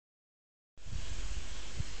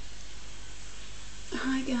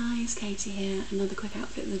Hi guys, Katie here, another quick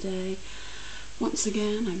outfit of the day. Once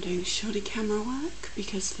again I'm doing shoddy camera work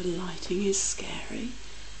because the lighting is scary.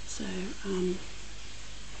 So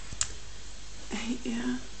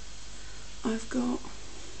yeah, I've got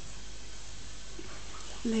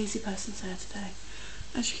lazy person's hair today.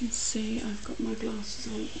 As you can see, I've got my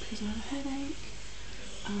glasses on because I have a headache,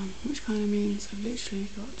 which kind of means I've literally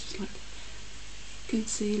got just like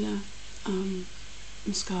concealer,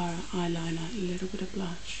 mascara, eyeliner, a little bit of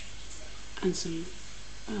blush and some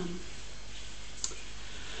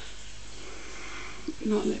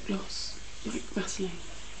not lip gloss, like Vaseline.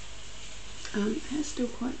 Hair's still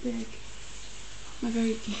quite big, my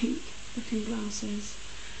very geek looking glasses.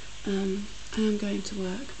 I am going to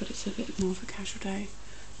work, but it's a bit more of a casual day.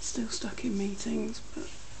 Still stuck in meetings, but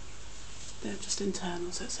they're just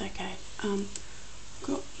internal, so it's okay. I've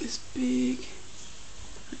got this big,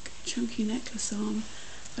 like, chunky necklace on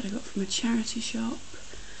that I got from a charity shop.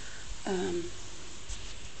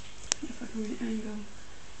 If I can really angle,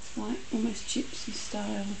 it's like almost gypsy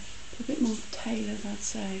style, a bit more tailored, I'd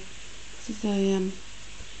say. This is the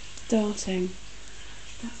darting.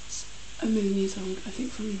 That's a million years old, I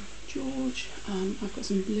think, from George. I've got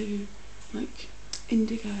some blue, like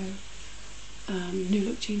indigo, New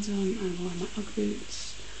Look jeans on, and one of my Ugg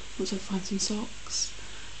boots. Also find some socks.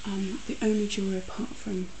 The only jewellery apart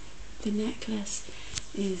from the necklace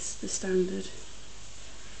is the standard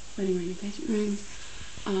wedding ring, engagement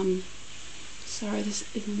ring. Sorry, this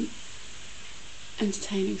isn't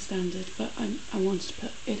entertaining standard, but I wanted to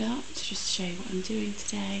put it up to just show you what I'm doing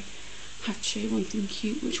today. I have to show you one thing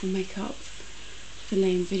cute which will make up the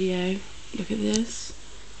lame video. Look at this.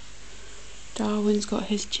 Darwin's got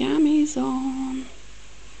his jammies on.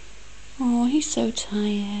 Oh, he's so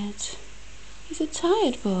tired. He's a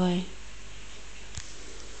tired boy.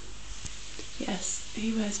 Yes,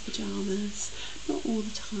 he wears pyjamas, not all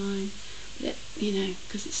the time, but you know,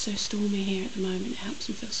 because it's so stormy here at the moment, it helps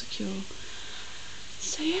him feel secure.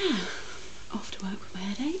 So yeah, off to work with my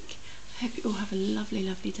headache. I hope you all have a lovely,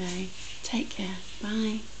 lovely day. Take care.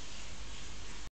 Bye.